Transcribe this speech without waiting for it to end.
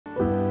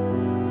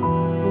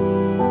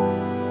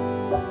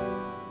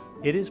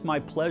It is my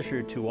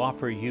pleasure to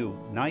offer you,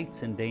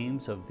 knights and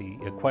dames of the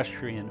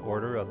Equestrian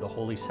Order of the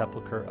Holy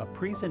Sepulchre, a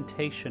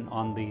presentation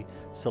on the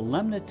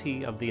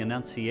solemnity of the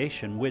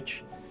Annunciation,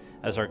 which,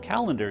 as our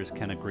calendars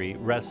can agree,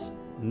 rests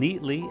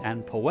neatly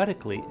and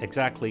poetically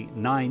exactly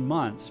 9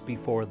 months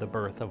before the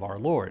birth of our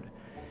Lord.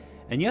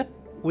 And yet,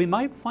 we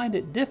might find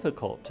it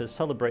difficult to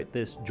celebrate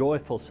this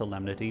joyful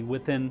solemnity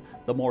within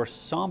the more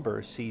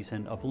somber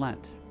season of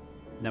Lent.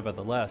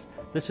 Nevertheless,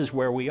 this is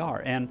where we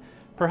are, and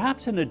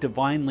perhaps in a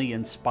divinely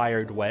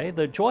inspired way,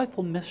 the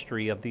joyful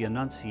mystery of the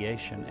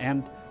Annunciation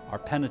and our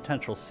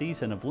penitential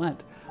season of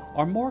Lent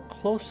are more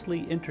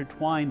closely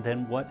intertwined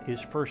than what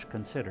is first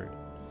considered.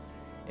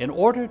 In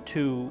order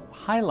to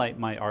highlight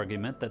my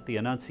argument that the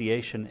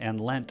Annunciation and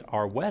Lent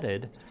are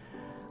wedded,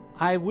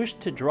 I wish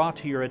to draw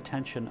to your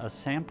attention a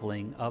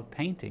sampling of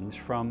paintings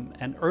from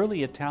an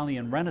early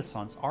Italian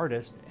Renaissance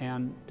artist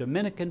and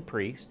Dominican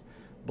priest,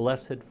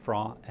 Blessed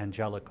Fra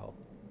Angelico.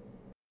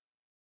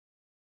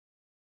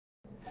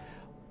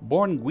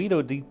 Born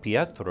Guido di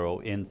Pietro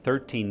in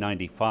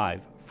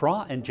 1395,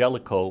 Fra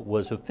Angelico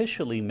was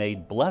officially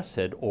made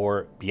blessed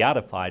or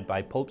beatified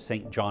by Pope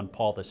St. John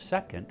Paul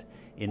II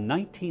in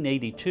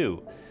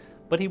 1982,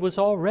 but he was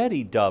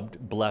already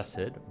dubbed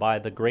blessed by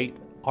the great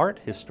art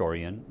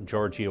historian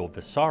Giorgio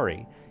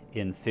Vasari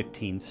in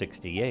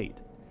 1568.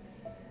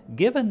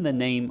 Given the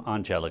name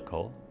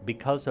Angelico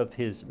because of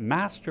his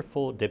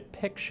masterful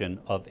depiction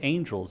of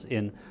angels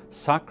in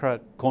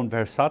Sacra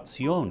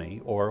Conversazione,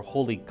 or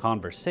Holy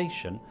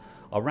Conversation,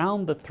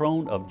 around the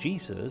throne of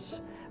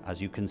Jesus,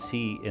 as you can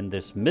see in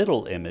this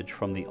middle image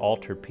from the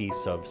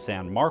altarpiece of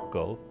San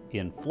Marco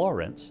in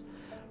Florence,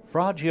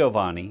 Fra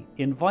Giovanni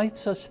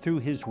invites us through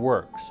his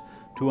works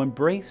to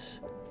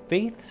embrace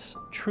faith's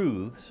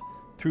truths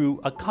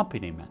through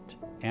accompaniment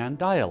and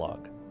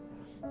dialogue.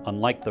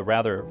 Unlike the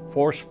rather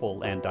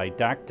forceful and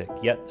didactic,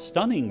 yet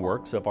stunning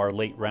works of our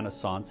late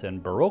Renaissance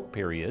and Baroque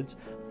periods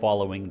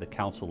following the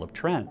Council of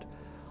Trent,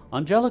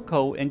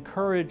 Angelico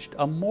encouraged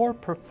a more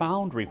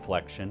profound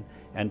reflection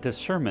and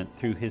discernment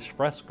through his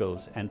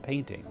frescoes and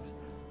paintings.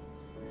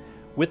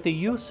 With the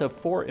use of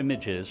 4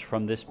 images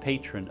from this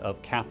patron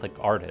of Catholic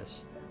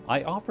artists,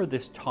 I offer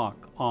this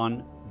talk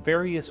on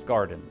various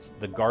gardens: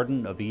 the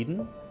Garden of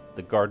Eden,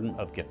 the Garden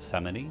of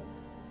Gethsemane,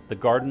 the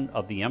Garden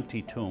of the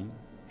Empty Tomb,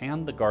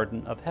 and the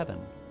Garden of Heaven.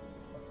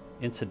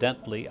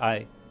 Incidentally,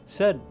 I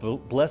said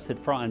Blessed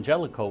Fra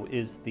Angelico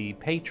is the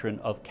patron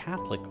of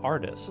Catholic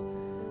artists.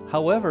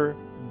 However,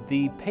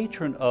 the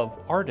patron of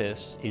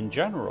artists in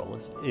general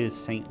is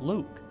St.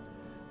 Luke.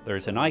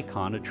 There's an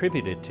icon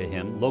attributed to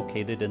him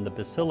located in the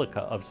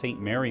Basilica of St.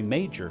 Mary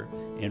Major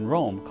in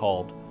Rome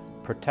called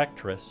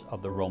Protectress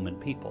of the Roman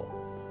People.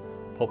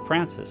 Pope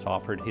Francis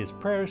offered his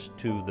prayers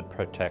to the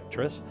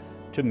Protectress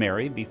to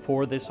Mary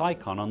before this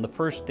icon on the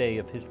first day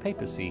of his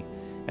papacy,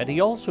 and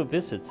he also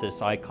visits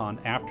this icon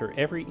after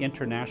every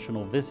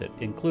international visit,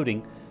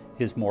 including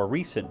his more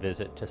recent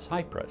visit to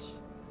Cyprus.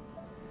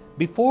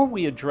 Before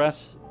we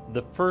address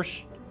the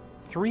first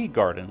 3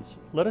 gardens,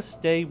 let us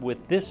stay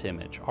with this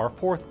image, our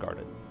 4th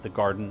garden, the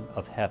Garden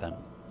of Heaven.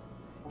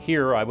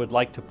 Here I would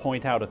like to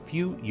point out a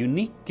few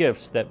unique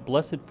gifts that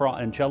Blessed Fra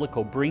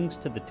Angelico brings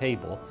to the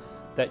table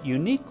that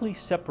uniquely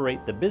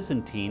separate the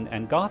Byzantine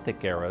and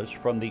Gothic eras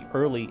from the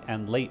early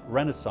and late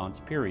Renaissance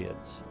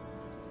periods.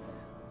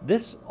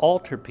 This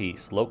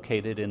altarpiece,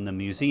 located in the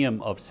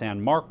Museum of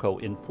San Marco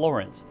in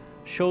Florence,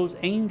 shows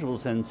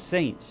angels and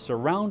saints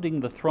surrounding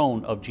the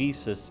throne of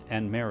Jesus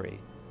and Mary.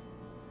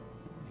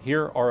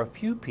 Here are a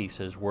few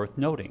pieces worth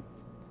noting.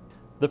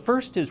 The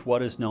first is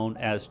what is known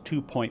as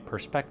 2-point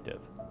perspective.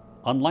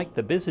 Unlike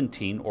the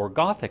Byzantine or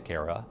Gothic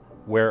era,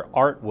 where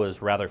art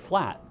was rather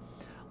flat,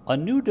 a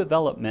new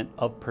development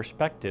of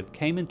perspective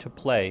came into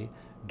play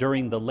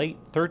during the late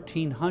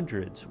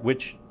 1300s,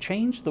 which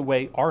changed the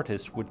way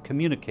artists would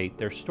communicate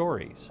their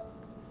stories.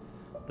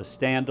 The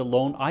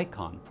stand-alone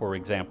icon, for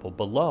example,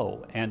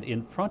 below and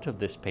in front of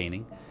this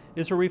painting,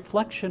 is a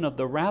reflection of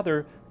the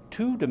rather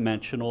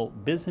two-dimensional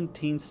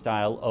Byzantine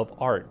style of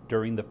art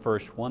during the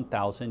first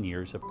 1,000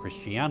 years of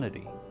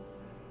Christianity.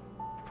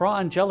 Fra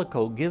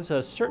Angelico gives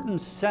a certain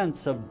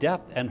sense of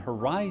depth and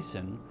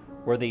horizon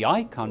where the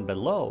icon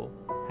below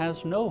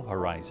has no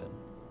horizon.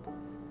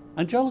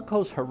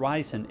 Angelico's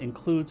horizon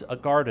includes a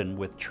garden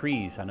with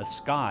trees and a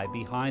sky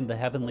behind the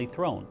heavenly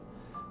throne.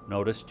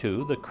 Notice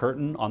too the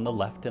curtain on the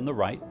left and the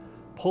right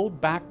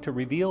pulled back to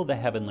reveal the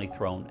heavenly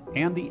throne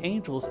and the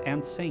angels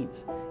and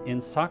saints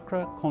in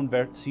Sacra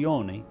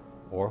Conversazione,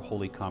 or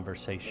Holy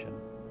Conversation.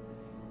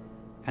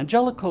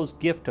 Angelico's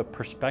gift of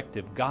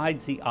perspective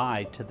guides the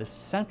eye to the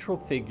central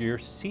figure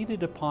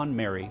seated upon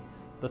Mary,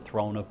 the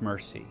throne of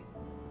mercy.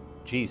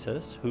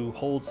 Jesus, who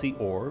holds the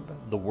orb,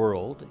 the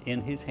world,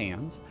 in his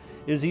hands,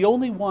 is the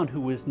only one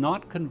who is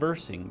not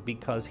conversing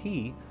because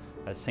he,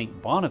 as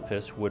St.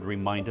 Boniface would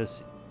remind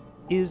us,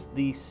 is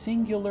the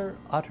singular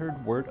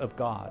uttered word of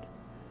God.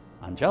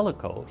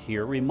 Angelico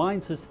here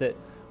reminds us that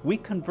we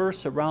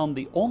converse around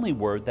the only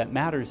word that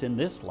matters in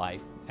this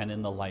life and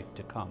in the life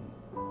to come.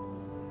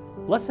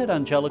 Blessed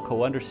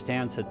Angelico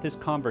understands that this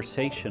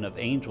conversation of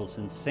angels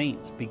and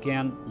saints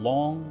began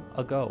long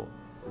ago.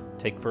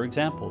 Take, for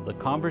example, the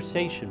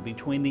conversation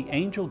between the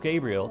angel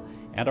Gabriel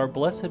and our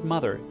Blessed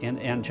Mother in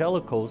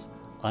Angelico's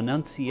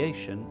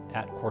Annunciation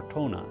at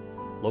Cortona,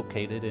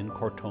 located in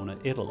Cortona,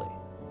 Italy.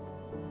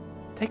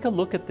 Take a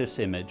look at this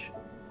image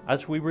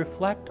as we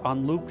reflect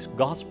on Luke's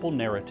gospel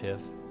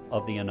narrative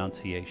of the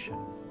Annunciation.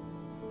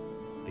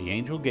 The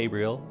angel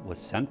Gabriel was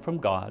sent from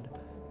God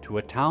to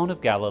a town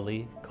of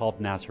Galilee called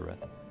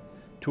Nazareth,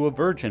 to a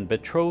virgin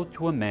betrothed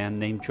to a man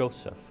named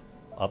Joseph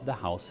of the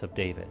house of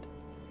David.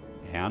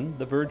 And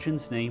the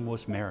virgin's name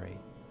was Mary.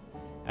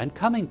 And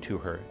coming to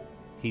her,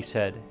 he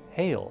said,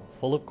 "Hail,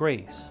 full of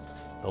grace,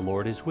 the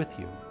Lord is with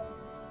you."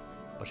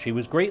 But she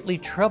was greatly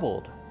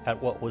troubled at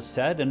what was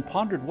said and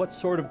pondered what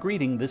sort of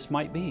greeting this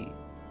might be.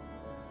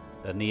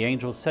 Then the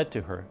angel said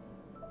to her,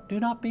 "Do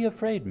not be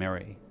afraid,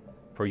 Mary,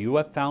 for you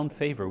have found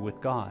favor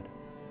with God.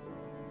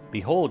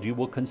 Behold, you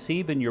will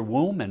conceive in your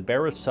womb and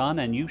bear a son,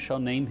 and you shall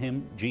name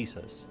him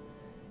Jesus.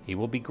 He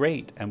will be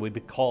great and will be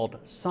called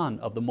Son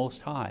of the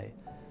Most High,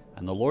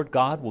 and the Lord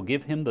God will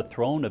give him the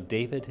throne of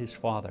David his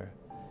father,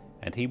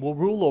 and he will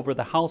rule over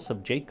the house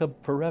of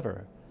Jacob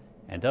forever,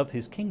 and of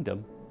his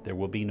kingdom there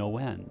will be no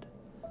end."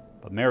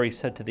 But Mary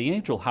said to the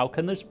angel, "How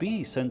can this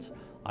be, since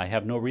I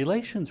have no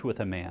relations with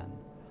a man?"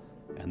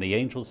 And the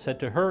angel said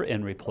to her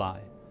in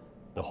reply,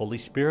 "The Holy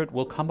Spirit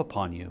will come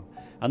upon you,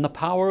 and the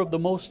power of the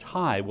Most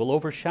High will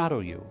overshadow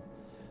you.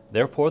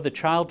 Therefore the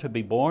child to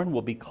be born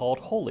will be called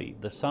Holy,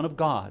 the Son of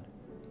God.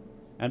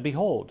 And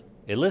behold,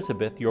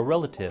 Elizabeth, your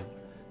relative,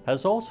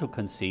 has also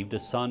conceived a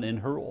son in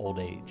her old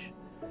age.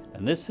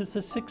 And this is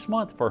the 6th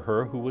month for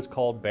her who was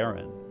called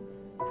barren,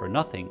 for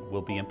nothing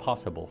will be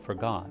impossible for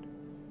God."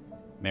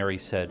 Mary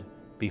said,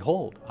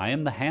 "Behold, I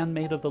am the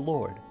handmaid of the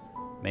Lord.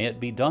 May it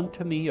be done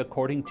to me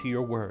according to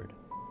your word."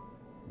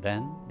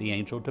 Then the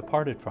angel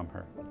departed from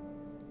her.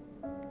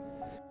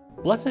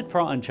 Blessed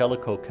Fra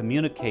Angelico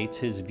communicates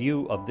his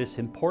view of this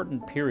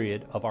important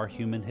period of our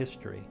human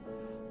history.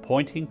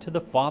 Pointing to the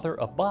Father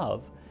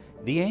above,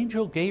 the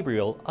angel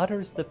Gabriel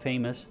utters the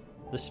famous,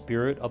 "The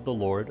Spirit of the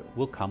Lord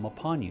will come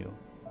upon you."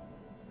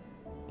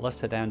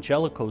 Blessed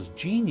Angelico's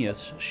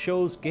genius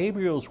shows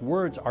Gabriel's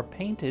words are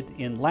painted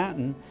in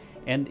Latin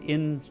and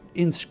in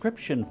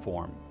inscription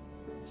form.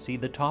 See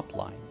the top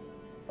line.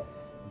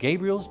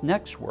 Gabriel's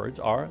next words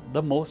are,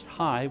 "The Most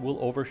High will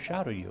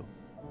overshadow you."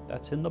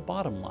 That's in the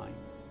bottom line.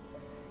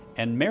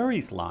 And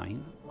Mary's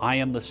line, "I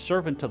am the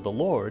servant of the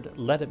Lord,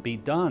 let it be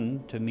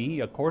done to me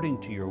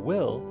according to your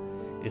will,"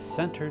 is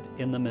centered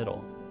in the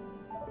middle.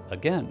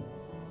 Again,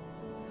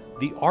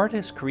 the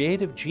artist's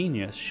creative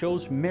genius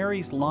shows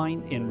Mary's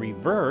line in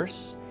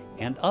reverse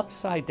and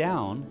upside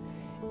down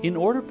in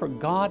order for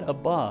God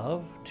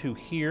above to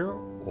hear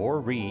or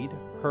read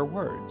her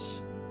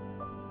words.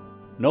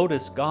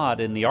 Notice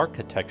God in the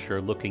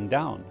architecture looking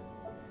down.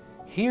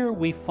 Here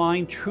we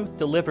find truth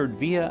delivered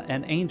via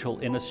an angel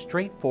in a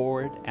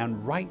straightforward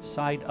and right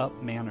side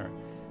up manner.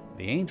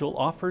 The angel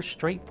offers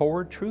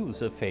straightforward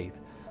truths of faith,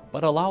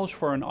 but allows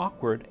for an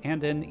awkward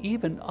and an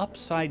even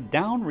upside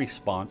down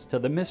response to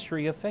the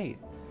mystery of faith.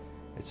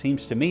 It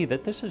seems to me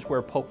that this is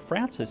where Pope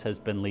Francis has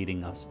been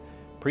leading us.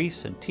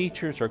 Priests and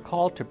teachers are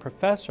called to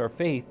profess our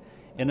faith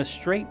in a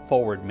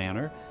straightforward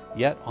manner,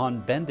 yet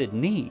on bended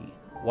knee,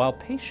 while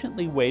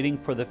patiently waiting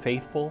for the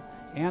faithful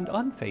and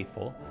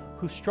unfaithful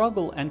who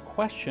struggle and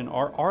question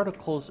our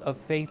articles of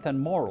faith and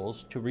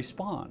morals to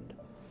respond.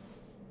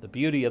 The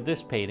beauty of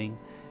this painting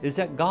is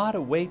that God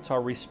awaits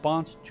our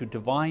response to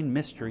divine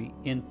mystery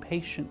in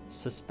patient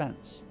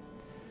suspense.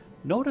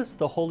 Notice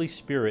the Holy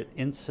Spirit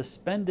in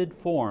suspended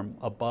form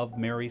above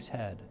Mary's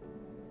head.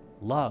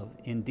 Love,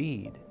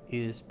 indeed,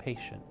 is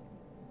patient.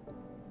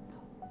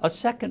 A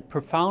second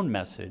profound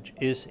message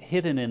is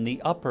hidden in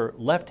the upper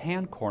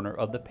left-hand corner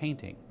of the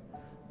painting.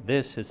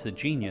 This is the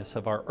genius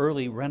of our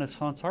early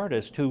Renaissance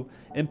artist who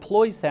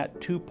employs that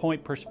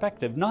two-point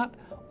perspective not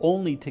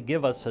only to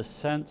give us a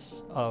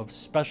sense of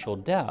special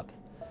depth,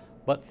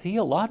 but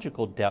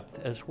theological depth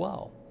as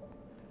well.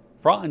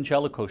 Fra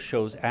Angelico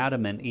shows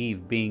Adam and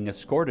Eve being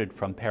escorted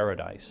from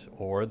paradise,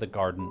 or the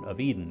Garden of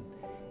Eden.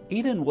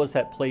 Eden was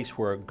that place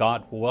where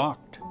God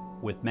walked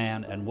with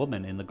man and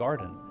woman in the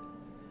garden.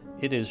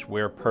 It is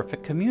where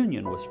perfect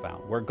communion was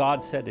found, where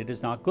God said it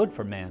is not good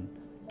for man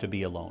to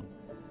be alone.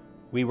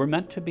 We were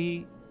meant to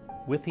be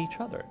with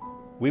each other.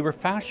 We were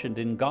fashioned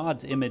in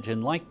God's image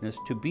and likeness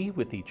to be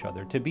with each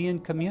other, to be in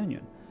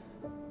communion.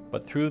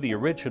 But through the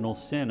original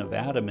sin of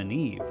Adam and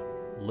Eve,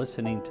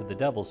 listening to the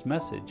devil's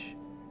message,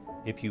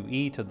 if you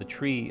eat of the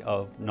tree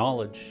of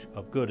knowledge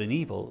of good and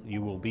evil,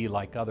 you will be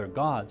like other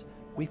gods,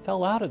 we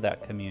fell out of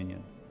that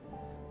communion.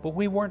 But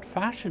we weren't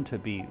fashioned to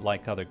be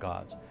like other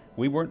gods.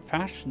 We weren't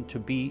fashioned to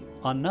be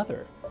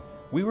another.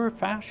 We were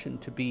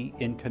fashioned to be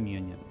in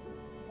communion.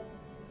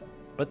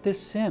 But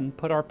this sin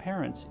put our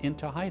parents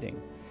into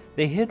hiding.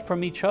 They hid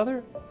from each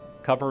other,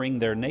 covering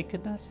their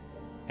nakedness,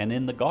 and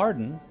in the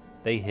garden,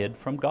 they hid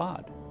from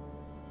God.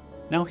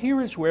 Now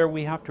here is where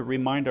we have to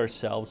remind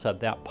ourselves of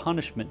that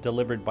punishment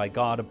delivered by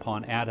God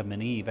upon Adam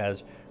and Eve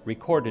as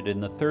recorded in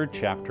the 3rd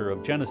chapter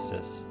of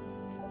Genesis.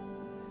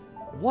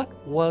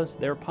 What was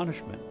their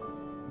punishment?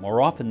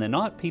 More often than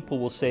not, people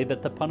will say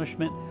that the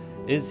punishment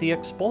is the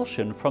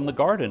expulsion from the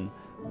garden,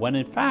 when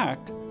in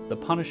fact, the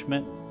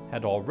punishment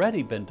had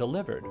already been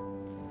delivered.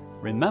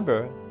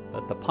 Remember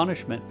that the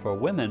punishment for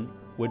women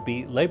would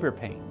be labor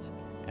pains,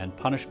 and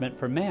punishment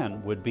for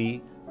man would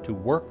be to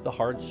work the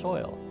hard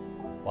soil,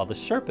 while the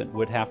serpent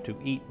would have to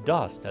eat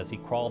dust as he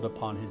crawled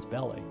upon his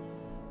belly.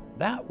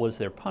 That was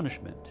their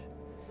punishment.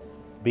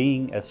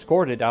 Being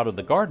escorted out of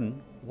the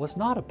garden was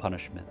not a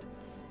punishment.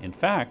 In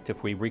fact,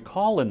 if we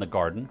recall in the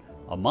garden,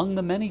 among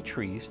the many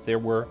trees, there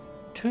were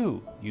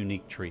 2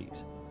 unique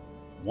trees.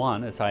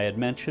 One, as I had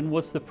mentioned,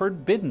 was the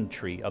forbidden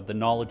tree of the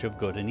knowledge of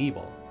good and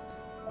evil.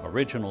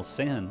 Original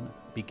sin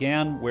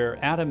began where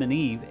Adam and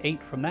Eve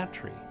ate from that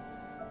tree.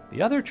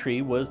 The other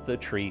tree was the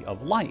tree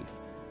of life.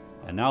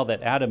 And now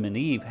that Adam and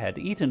Eve had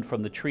eaten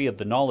from the tree of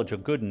the knowledge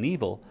of good and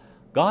evil,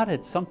 God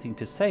had something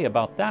to say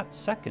about that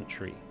second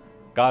tree.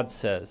 God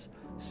says,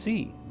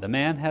 "See, the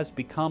man has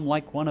become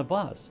like one of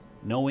us,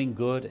 knowing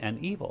good and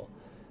evil.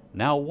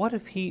 Now what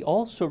if he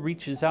also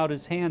reaches out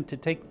his hand to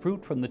take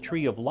fruit from the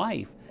tree of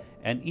life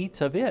and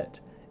eats of it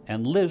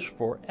and lives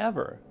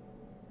forever?"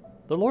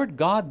 The Lord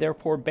God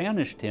therefore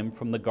banished him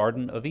from the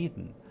Garden of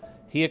Eden.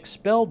 He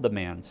expelled the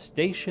man,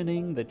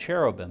 stationing the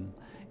cherubim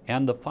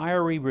and the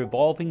fiery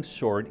revolving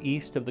sword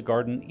east of the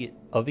Garden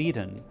of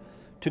Eden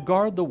to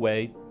guard the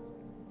way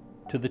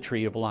to the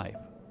tree of life.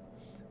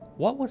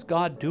 What was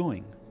God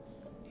doing?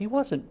 He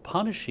wasn't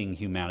punishing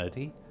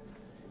humanity.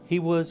 He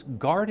was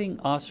guarding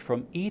us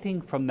from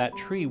eating from that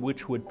tree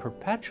which would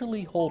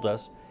perpetually hold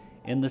us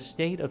in the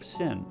state of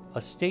sin,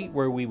 a state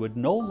where we would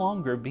no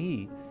longer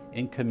be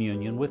in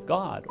communion with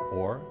God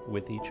or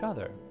with each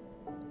other.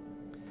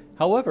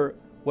 However,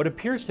 what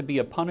appears to be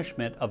a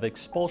punishment of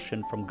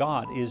expulsion from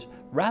God is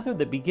rather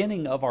the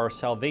beginning of our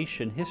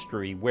salvation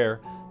history,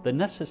 where the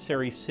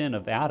necessary sin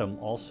of Adam,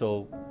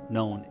 also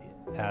known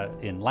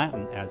in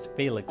Latin as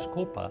Felix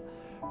culpa,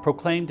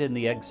 proclaimed in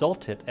the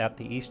Exultet at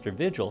the Easter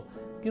Vigil,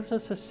 gives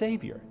us a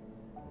Savior.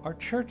 Our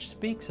church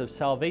speaks of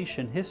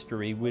salvation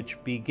history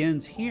which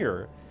begins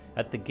here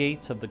at the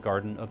gates of the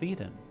Garden of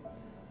Eden.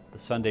 The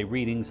Sunday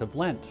readings of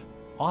Lent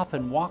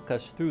often walk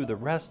us through the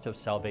rest of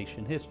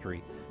salvation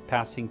history,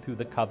 passing through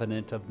the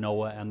covenant of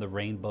Noah and the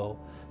rainbow,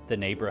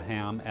 then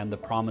Abraham and the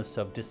promise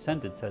of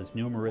descendants as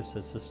numerous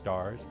as the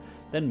stars,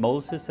 then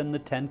Moses and the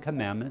 10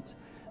 Commandments,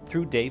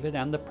 through David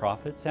and the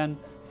prophets, and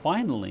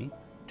finally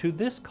to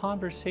this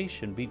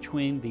conversation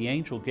between the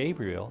angel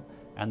Gabriel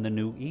and the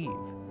new Eve.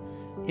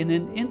 In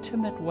an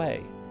intimate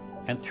way,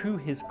 and through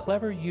his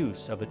clever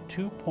use of a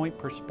 2-point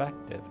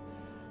perspective,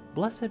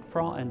 Blessed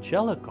Fra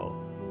Angelico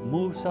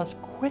moves us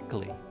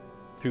quickly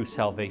through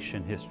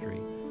salvation history,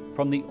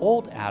 from the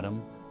old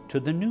Adam to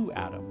the new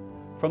Adam,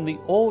 from the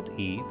old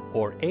Eve,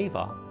 or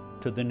Eva,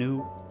 to the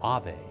new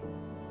Ave.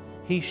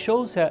 He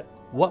shows that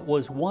what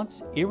was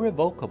once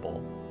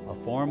irrevocable, a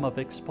form of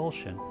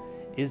expulsion,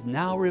 is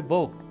now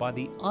revoked by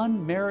the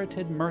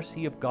unmerited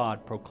mercy of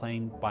God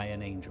proclaimed by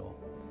an angel.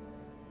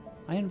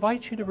 I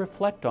invite you to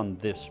reflect on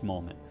this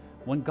moment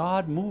when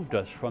God moved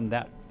us from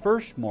that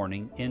first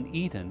morning in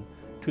Eden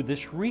to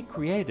this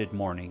recreated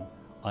morning,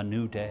 a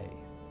new day.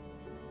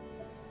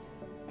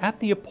 At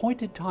the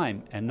appointed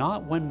time, and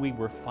not when we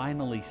were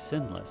finally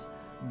sinless,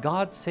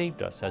 God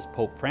saved us, as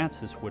Pope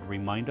Francis would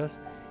remind us,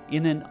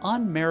 in an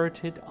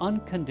unmerited,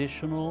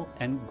 unconditional,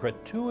 and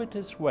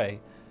gratuitous way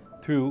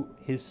through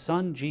his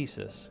Son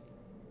Jesus,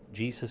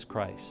 Jesus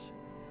Christ.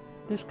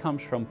 This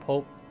comes from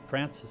Pope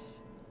Francis'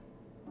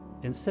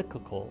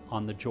 encyclical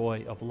on the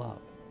joy of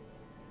love.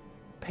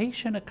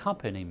 Patient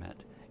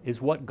accompaniment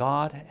is what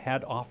God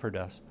had offered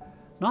us,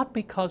 not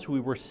because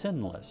we were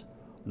sinless,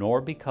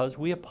 nor because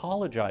we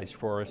apologized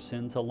for our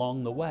sins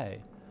along the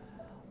way,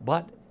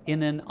 but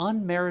in an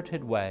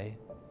unmerited way,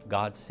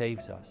 God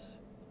saves us.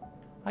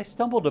 I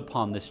stumbled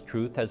upon this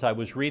truth as I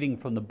was reading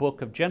from the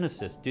book of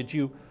Genesis. Did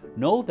you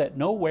know that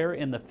nowhere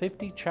in the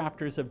 50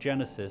 chapters of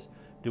Genesis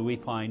do we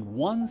find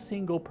one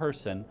single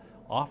person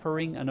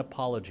offering an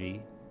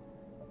apology,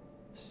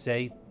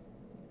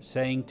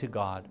 saying to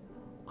God,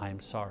 "I am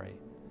sorry"?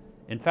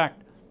 In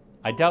fact,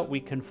 I doubt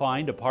we can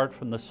find, apart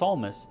from the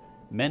psalmist,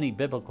 many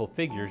biblical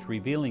figures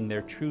revealing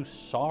their true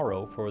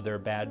sorrow for their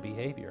bad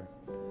behavior.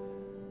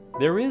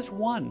 There is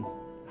one,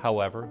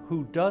 however,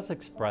 who does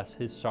express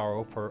his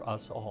sorrow for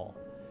us all.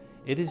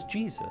 It is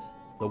Jesus,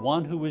 the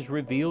one who was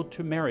revealed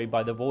to Mary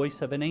by the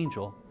voice of an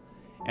angel,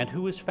 and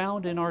who is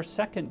found in our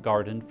second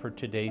garden for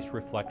today's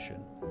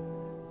reflection.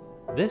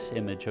 This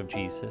image of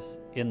Jesus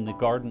in the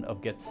Garden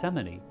of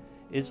Gethsemane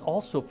is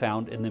also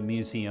found in the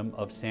Museum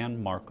of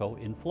San Marco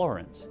in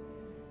Florence.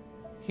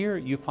 Here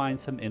you find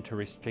some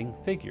interesting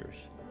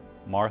figures.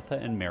 Martha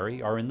and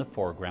Mary are in the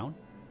foreground.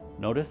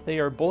 Notice they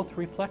are both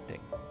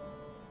reflecting.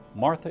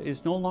 Martha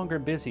is no longer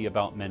busy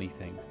about many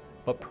things,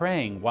 but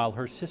praying, while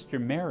her sister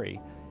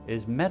Mary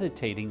is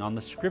meditating on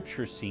the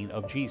scripture scene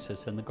of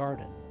Jesus in the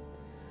garden.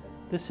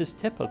 This is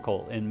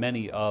typical in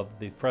many of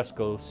the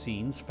fresco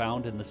scenes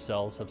found in the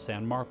cells of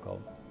San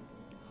Marco.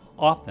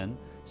 Often,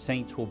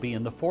 saints will be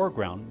in the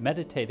foreground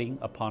meditating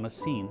upon a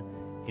scene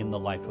in the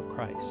life of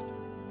Christ.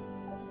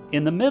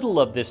 In the middle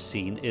of this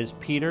scene is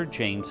Peter,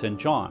 James, and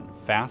John,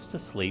 fast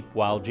asleep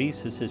while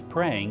Jesus is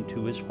praying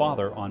to his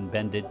Father on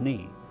bended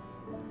knee.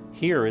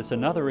 Here is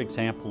another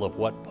example of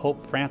what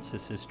Pope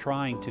Francis is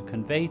trying to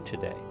convey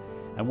today,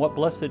 and what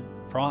Blessed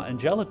Fra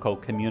Angelico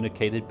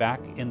communicated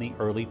back in the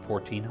early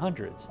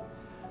 1400s.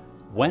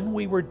 When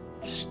we were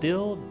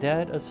still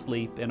dead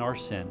asleep in our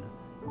sin,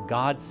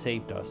 God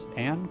saved us,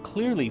 and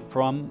clearly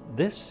from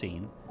this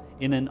scene,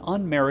 in an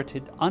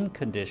unmerited,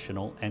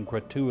 unconditional, and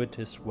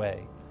gratuitous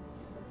way.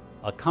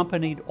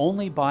 Accompanied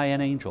only by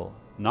an angel,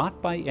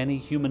 not by any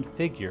human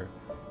figure,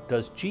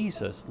 does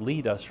Jesus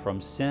lead us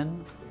from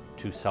sin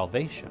to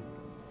salvation.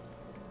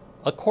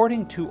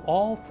 According to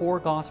all four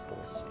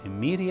Gospels,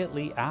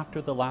 immediately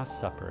after the Last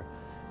Supper,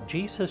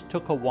 Jesus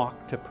took a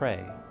walk to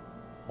pray,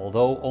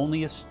 although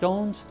only a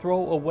stone's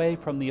throw away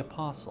from the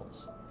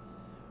apostles.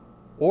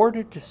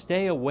 Ordered to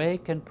stay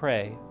awake and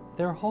pray,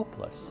 they're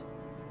hopeless.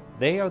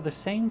 They are the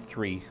same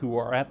three who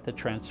are at the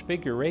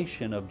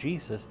transfiguration of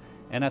Jesus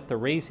and at the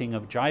raising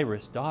of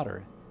Jairus'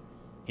 daughter.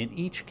 In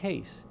each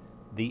case,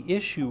 the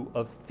issue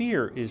of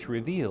fear is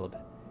revealed.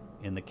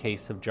 In the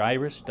case of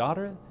Jairus'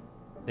 daughter,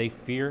 they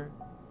fear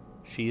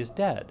she is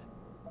dead.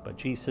 But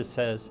Jesus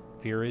says,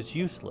 fear is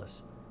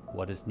useless.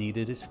 What is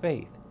needed is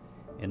faith.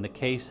 In the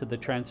case of the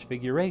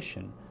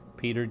transfiguration,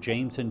 Peter,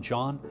 James, and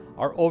John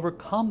are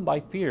overcome by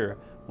fear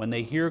when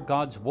they hear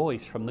God's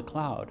voice from the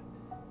cloud.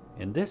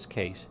 In this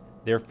case,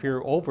 their fear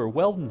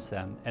overwhelms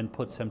them and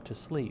puts them to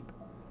sleep.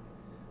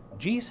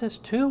 Jesus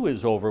too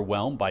is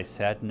overwhelmed by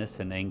sadness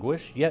and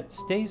anguish, yet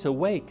stays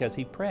awake as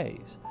he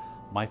prays.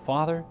 My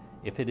Father,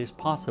 if it is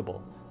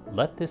possible,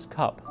 let this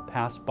cup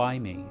pass by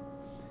me.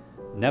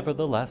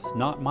 Nevertheless,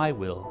 not my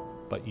will,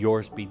 but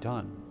yours be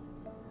done.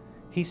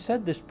 He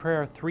said this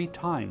prayer 3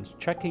 times,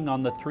 checking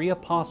on the 3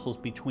 apostles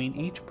between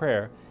each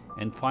prayer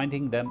and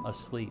finding them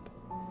asleep.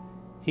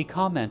 He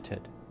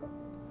commented,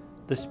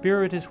 "The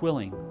spirit is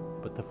willing,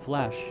 but the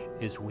flesh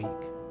is weak."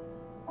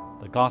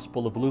 The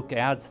Gospel of Luke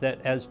adds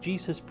that as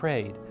Jesus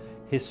prayed,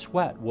 his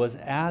sweat was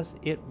as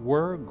it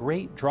were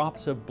great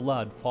drops of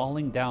blood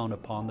falling down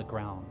upon the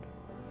ground.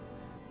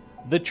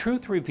 The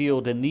truth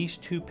revealed in these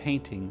 2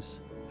 paintings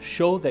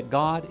show that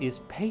God is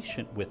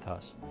patient with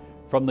us.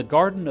 From the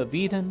Garden of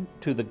Eden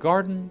to the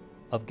Garden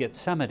of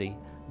Gethsemane,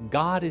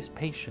 God is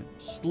patient,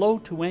 slow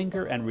to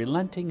anger, and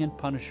relenting in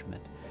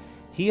punishment.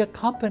 He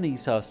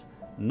accompanies us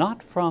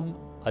not from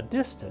a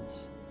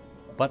distance,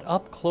 but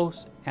up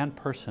close and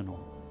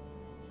personal.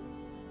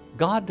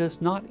 God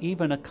does not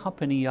even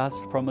accompany us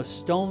from a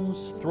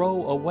stone's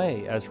throw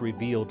away, as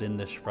revealed in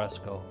this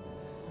fresco,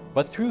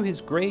 but through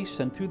His grace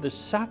and through the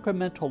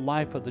sacramental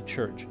life of the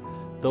Church,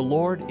 the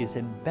Lord is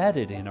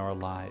embedded in our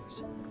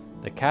lives.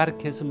 The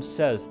Catechism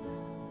says,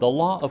 the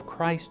law of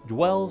Christ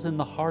dwells in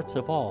the hearts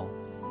of all,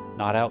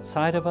 not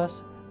outside of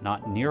us,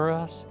 not near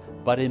us,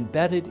 but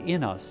embedded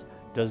in us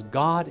does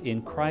God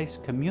in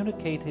Christ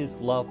communicate His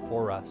love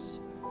for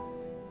us.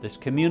 This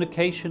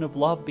communication of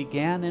love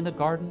began in a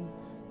garden,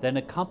 then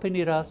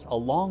accompanied us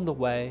along the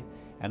way,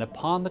 and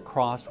upon the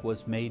cross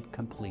was made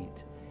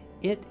complete.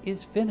 It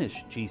is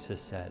finished,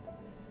 Jesus said,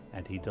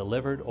 and He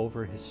delivered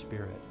over His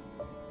Spirit.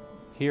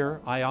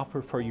 Here I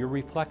offer for your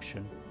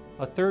reflection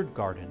a third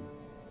garden.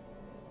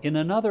 In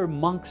another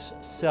monk's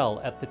cell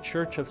at the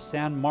Church of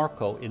San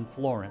Marco in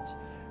Florence,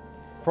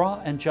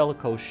 Fra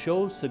Angelico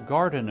shows the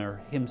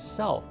gardener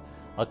himself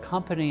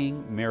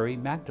accompanying Mary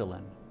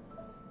Magdalene.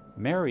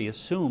 Mary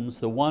assumes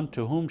the one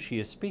to whom she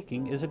is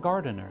speaking is a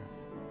gardener.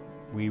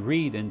 We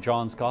read in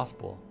John's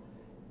Gospel,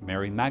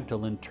 Mary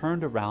Magdalene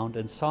turned around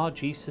and saw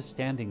Jesus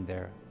standing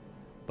there,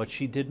 but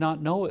she did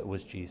not know it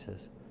was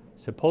Jesus,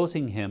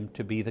 supposing him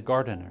to be the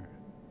gardener.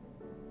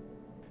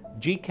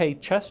 G.K.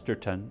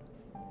 Chesterton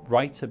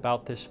writes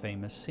about this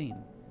famous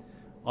scene.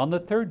 On the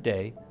 3rd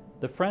day,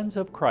 the friends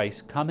of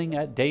Christ, coming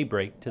at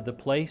daybreak to the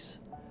place,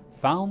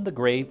 found the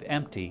grave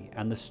empty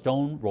and the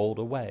stone rolled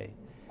away.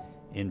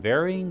 In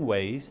varying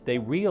ways, they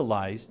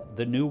realized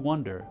the new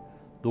wonder.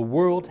 The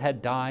world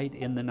had died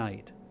in the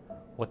night.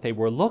 What they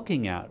were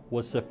looking at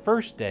was the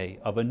first day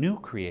of a new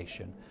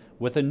creation,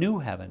 with a new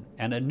heaven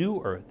and a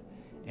new earth,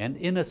 and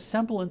in a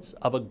semblance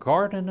of a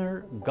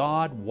gardener,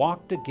 God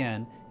walked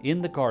again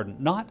in the garden,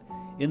 not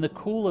in the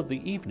cool of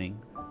the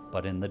evening,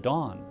 but in the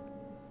dawn.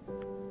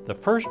 The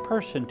first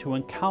person to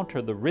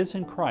encounter the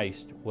risen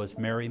Christ was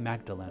Mary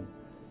Magdalene.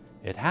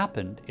 It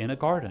happened in a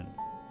garden.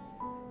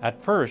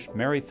 At first,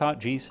 Mary thought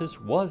Jesus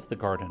was the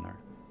gardener,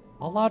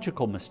 a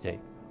logical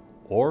mistake,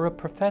 or a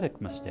prophetic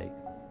mistake,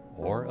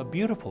 or a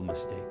beautiful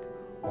mistake,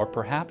 or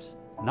perhaps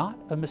not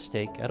a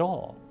mistake at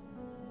all.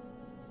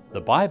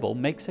 The Bible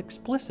makes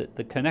explicit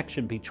the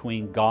connection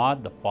between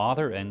God the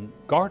Father and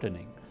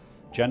gardening.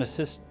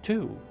 Genesis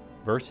 2,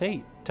 verse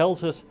 8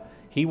 tells us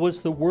He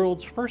was the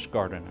world's first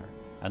gardener,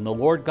 and the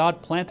Lord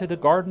God planted a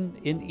garden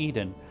in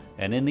Eden,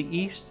 and in the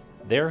east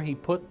there He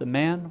put the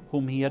man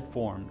whom He had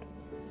formed.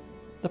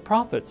 The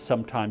prophets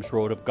sometimes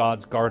wrote of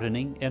God's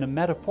gardening in a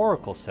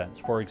metaphorical sense.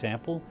 For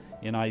example,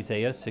 in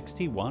Isaiah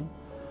 61,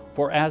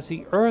 "For as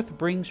the earth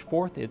brings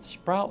forth its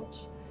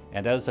sprouts,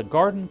 and as a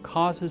garden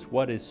causes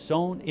what is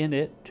sown in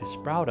it to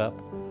sprout up,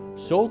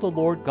 so the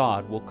Lord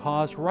God will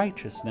cause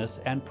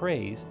righteousness and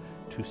praise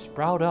to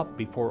sprout up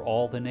before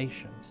all the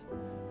nations."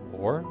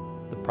 Or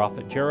the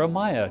prophet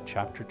Jeremiah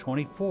chapter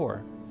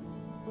 24,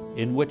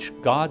 in which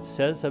God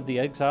says of the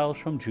exiles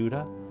from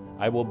Judah,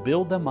 "I will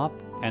build them up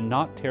and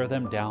not tear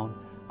them down.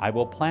 I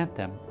will plant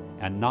them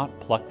and not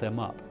pluck them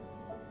up."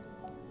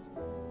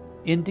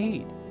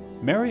 Indeed,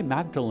 Mary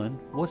Magdalene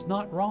was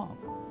not wrong.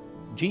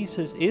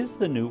 Jesus is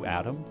the new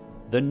Adam,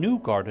 the new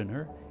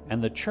gardener,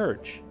 and the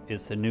church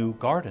is the new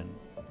garden.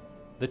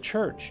 The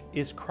church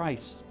is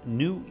Christ's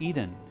new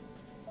Eden.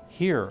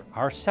 Here,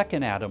 our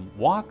second Adam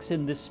walks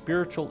in this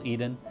spiritual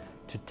Eden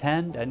to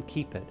tend and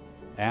keep it,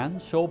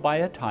 and so by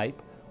a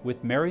type,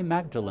 with Mary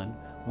Magdalene,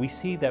 we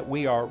see that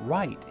we are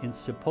right in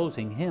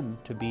supposing him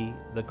to be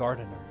the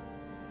gardener.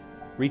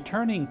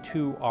 Returning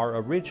to our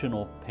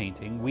original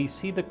painting, we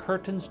see the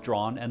curtains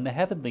drawn and the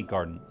heavenly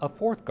garden, a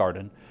fourth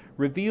garden,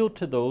 revealed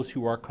to those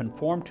who are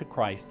conformed to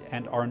Christ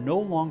and are no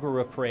longer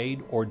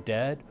afraid or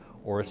dead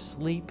or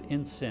asleep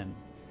in sin.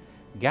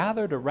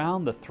 Gathered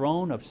around the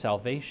throne of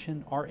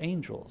salvation are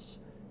angels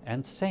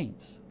and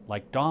saints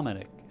like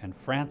Dominic and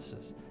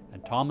Francis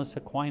and Thomas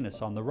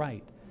Aquinas on the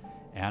right,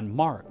 and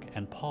Mark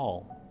and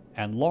Paul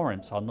and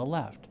Lawrence on the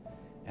left,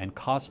 and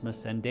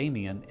Cosmas and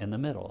Damian in the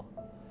middle.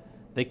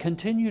 They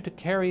continue to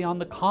carry on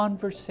the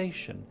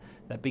conversation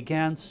that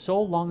began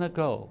so long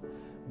ago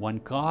when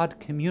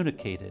God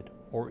communicated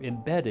or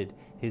embedded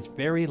his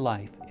very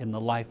life in the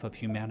life of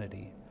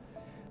humanity.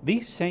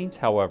 These saints,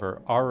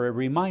 however, are a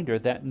reminder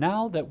that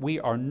now that we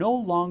are no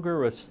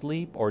longer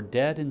asleep or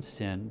dead in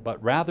sin,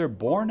 but rather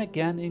born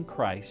again in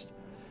Christ,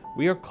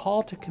 we are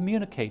called to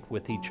communicate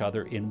with each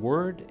other in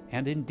word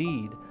and in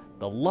deed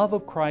the love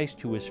of Christ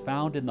who is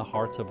found in the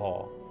hearts of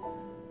all.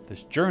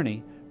 This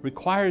journey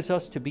requires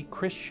us to be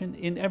Christian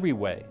in every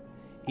way,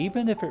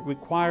 even if it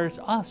requires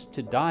us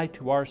to die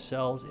to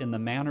ourselves in the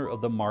manner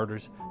of the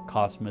martyrs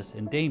Cosmas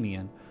and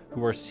Damian,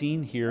 who are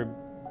seen here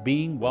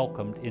being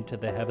welcomed into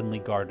the heavenly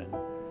garden.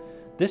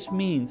 This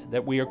means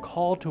that we are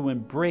called to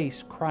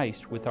embrace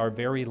Christ with our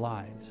very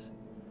lives.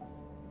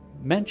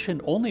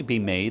 Mention only be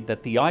made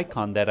that the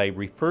icon that I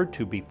referred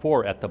to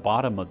before at the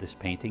bottom of this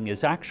painting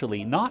is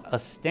actually not a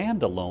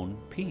standalone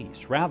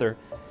piece. Rather,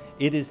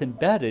 it is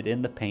embedded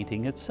in the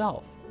painting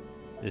itself.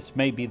 This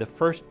may be the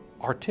first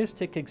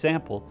artistic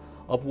example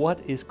of what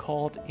is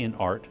called in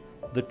art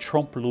the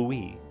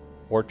trompe-l'oeil,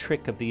 or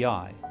trick of the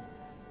eye.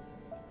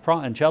 Fra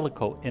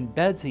Angelico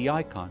embeds the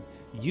icon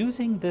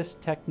using this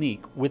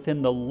technique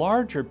within the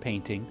larger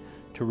painting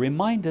to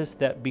remind us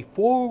that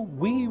before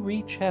we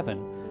reach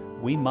heaven,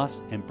 we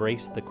must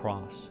embrace the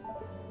cross.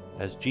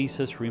 As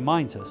Jesus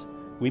reminds us,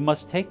 we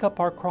must take up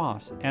our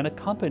cross and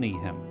accompany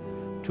him.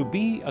 To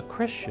be a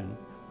Christian,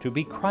 to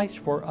be Christ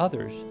for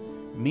others,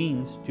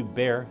 means to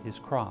bear his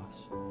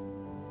cross.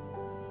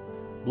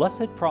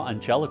 Blessed Fra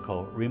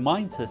Angelico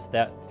reminds us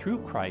that through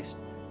Christ,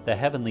 the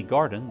heavenly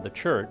garden, the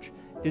church,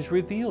 is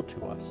revealed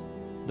to us.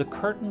 The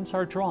curtains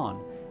are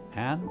drawn,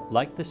 and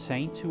like the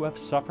saints who have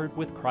suffered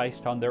with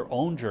Christ on their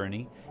own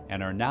journey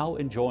and are now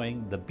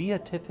enjoying the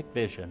beatific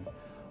vision,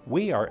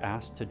 we are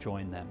asked to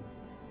join them.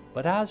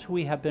 But as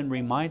we have been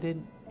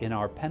reminded in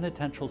our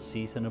penitential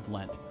season of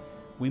Lent,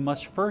 we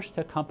must first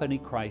accompany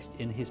Christ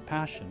in his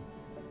passion,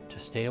 to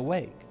stay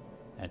awake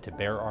and to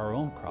bear our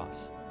own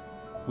cross.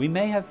 We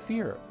may have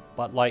fear,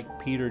 but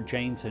like Peter,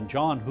 James, and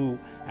John, who,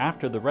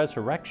 after the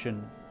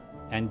resurrection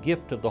and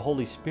gift of the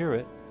Holy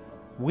Spirit,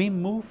 we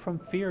move from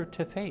fear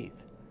to faith.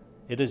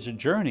 It is a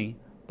journey,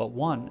 but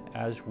one,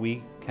 as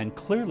we can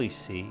clearly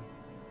see,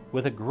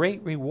 with a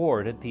great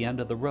reward at the end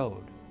of the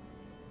road.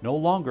 No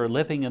longer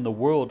living in the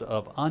world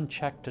of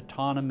unchecked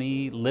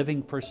autonomy,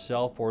 living for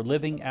self, or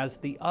living as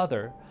the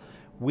other,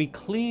 we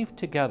cleave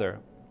together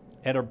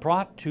and are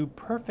brought to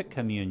perfect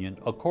communion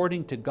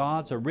according to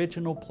God's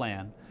original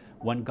plan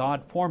when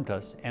God formed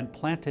us and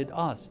planted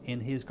us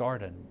in his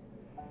garden.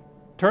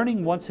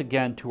 Turning once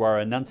again to our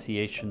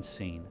Annunciation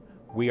scene,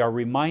 we are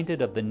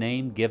reminded of the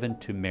name given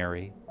to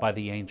Mary by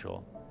the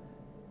angel.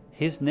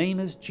 His name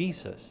is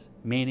Jesus,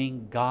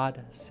 meaning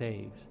God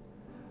saves.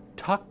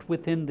 Tucked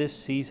within this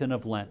season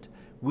of Lent,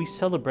 we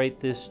celebrate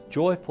this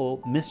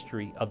joyful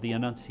mystery of the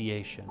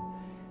Annunciation.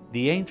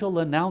 The angel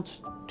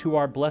announced to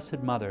our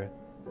Blessed Mother,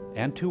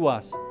 and to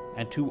us,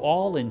 and to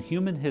all in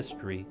human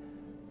history,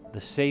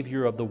 the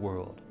Savior of the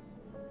world.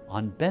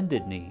 On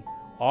bended knee,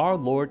 our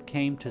Lord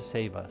came to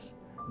save us.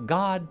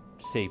 God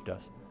saved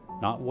us,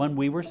 not when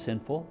we were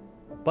sinful,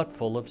 but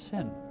full of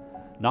sin.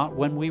 Not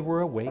when we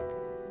were awake,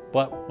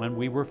 but when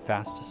we were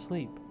fast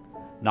asleep.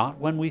 Not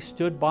when we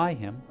stood by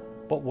him,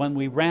 but when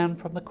we ran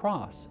from the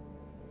cross.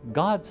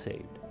 God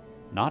saved,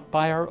 not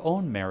by our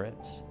own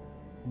merits.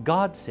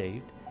 God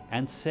saved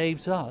and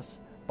saves us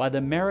by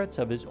the merits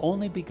of his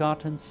only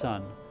begotten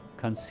Son,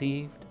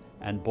 conceived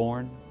and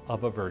born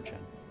of a virgin.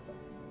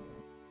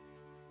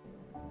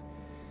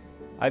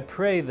 I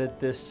pray that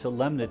this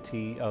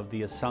solemnity of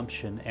the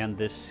Assumption and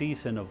this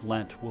season of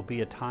Lent will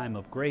be a time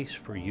of grace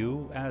for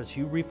you as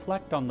you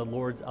reflect on the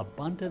Lord's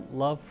abundant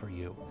love for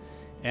you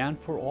and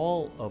for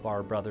all of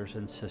our brothers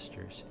and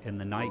sisters in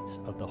the nights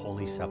of the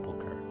Holy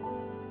Sepulchre.